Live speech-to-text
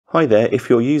Hi there, if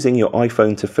you're using your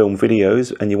iPhone to film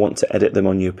videos and you want to edit them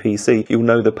on your PC, you'll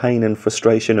know the pain and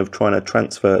frustration of trying to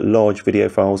transfer large video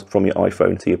files from your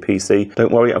iPhone to your PC.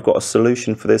 Don't worry, I've got a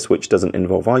solution for this which doesn't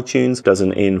involve iTunes,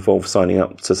 doesn't involve signing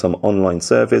up to some online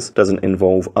service, doesn't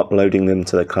involve uploading them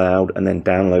to the cloud and then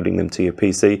downloading them to your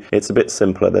PC. It's a bit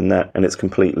simpler than that and it's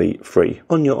completely free.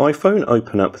 On your iPhone,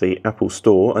 open up the Apple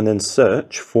Store and then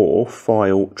search for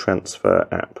File Transfer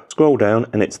App. Scroll down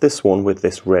and it's this one with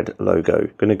this red logo.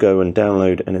 Going to go and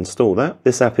download and install that.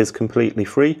 This app is completely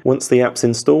free. Once the app's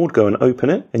installed, go and open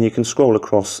it and you can scroll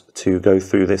across to go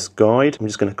through this guide. I'm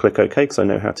just going to click OK because I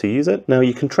know how to use it. Now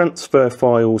you can transfer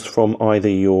files from either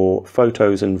your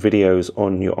photos and videos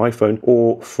on your iPhone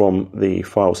or from the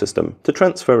file system. To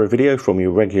transfer a video from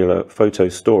your regular photo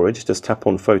storage, just tap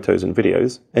on Photos and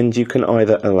Videos and you can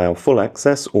either allow full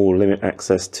access or limit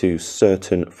access to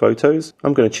certain photos.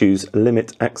 I'm going to choose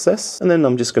limit access. And then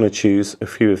I'm just going to choose a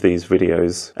few of these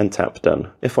videos and tap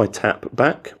done. If I tap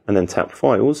back and then tap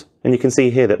files, and you can see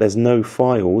here that there's no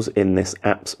files in this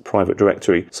app's private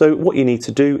directory. So what you need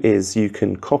to do is you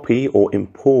can copy or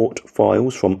import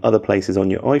files from other places on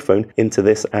your iPhone into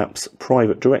this app's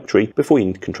private directory before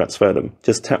you can transfer them.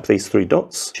 Just tap these three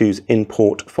dots, choose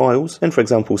import files. And for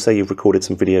example, say you've recorded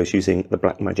some videos using the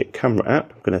Blackmagic camera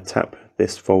app. I'm going to tap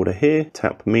this folder here,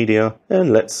 tap media,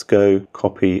 and let's go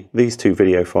copy these two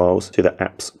video files to the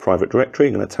app's private directory.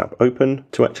 I'm going to tap open.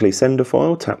 To actually send a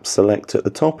file, tap select at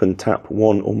the top and tap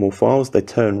one or more files. They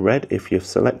turn red if you've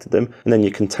selected them, and then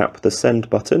you can tap the send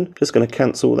button. Just going to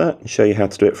cancel that and show you how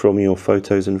to do it from your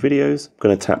photos and videos. I'm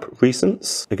going to tap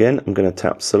recents. Again, I'm going to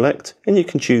tap select, and you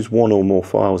can choose one or more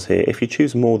files here. If you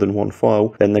choose more than one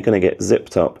file, then they're going to get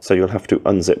zipped up, so you'll have to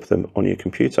unzip them on your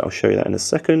computer. I'll show you that in a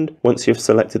second. Once you've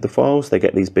selected the files, they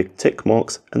get these big tick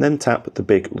marks, and then tap the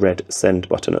big red send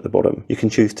button at the bottom. You can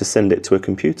choose to send it to a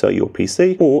computer, your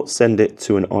PC, or send it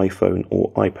to an iPhone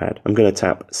or iPad. I'm going to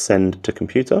tap send to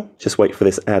computer. Just wait for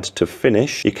this ad to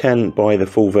finish. You can buy the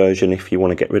full version if you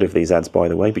want to get rid of these ads, by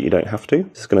the way, but you don't have to.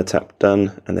 Just going to tap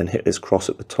done and then hit this cross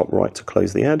at the top right to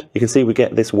close the ad. You can see we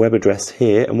get this web address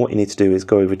here, and what you need to do is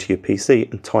go over to your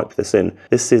PC and type this in.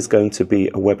 This is going to be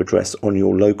a web address on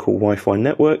your local Wi-Fi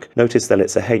network. Notice that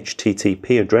it's a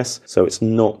HTTP address, so it's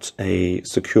not a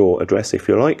secure address, if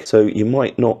you like. So you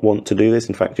might not want to do this.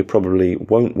 In fact, you probably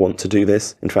won't want to do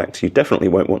this. In fact, you definitely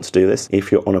won't want to do this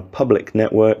if you're on a public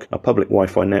network, a public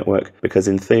Wi-Fi network, because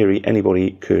in theory,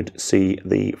 anybody could see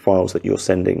the files that you're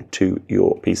sending to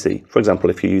your PC. For example,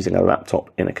 if you're using a laptop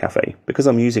in a cafe. Because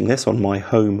I'm using this on my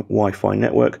home Wi-Fi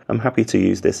network, I'm happy to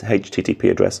use this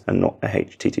HTTP address and not a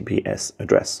HTTPS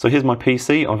address. So here's my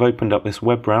PC. I've opened up this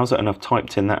web browser and I've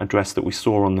typed in that address that we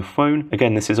saw on the phone.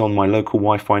 Again, this is on my local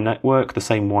Wi-Fi network, the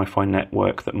same Wi-Fi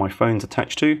network that my phone's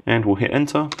attached to, and we'll hit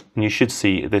enter and you should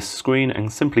see this screen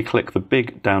and simply click the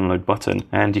big download button,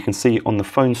 and you can see on the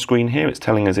phone screen here it's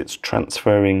telling us it's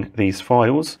transferring these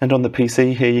files, and on the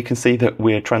PC here you can see that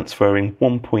we're transferring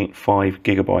 1.5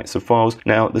 gigabytes of files.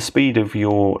 Now the speed of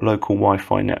your local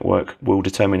Wi-Fi network will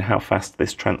determine how fast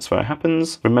this transfer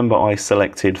happens. Remember, I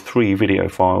selected 3 video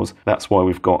files, that's why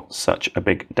we've got such a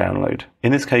big download.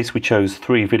 In this case we chose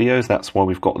 3 videos, that's why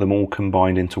we've got them all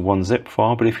combined into one zip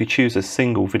file, but if you choose a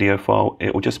single video file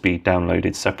it will just be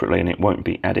downloaded separately and it won't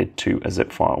be added to a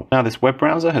zip file. Now this web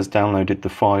browser has downloaded the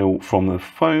file from the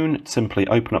phone. Simply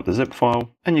open up the zip file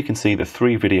and you can see the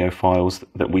 3 video files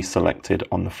that we selected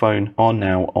on the phone are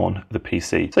now on the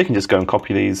PC. So you can just go and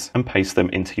copy these and paste them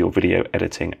into your video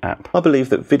editing app. I believe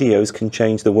that videos can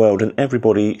change the world and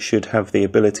everybody should have the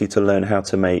ability to learn how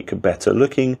to make better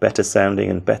looking, better sounding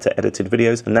and better edited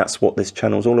videos, and that's what this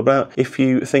channel is all about. If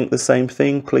you think the same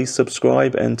thing, please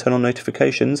subscribe and turn on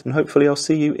notifications, and hopefully I'll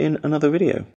see you in another video.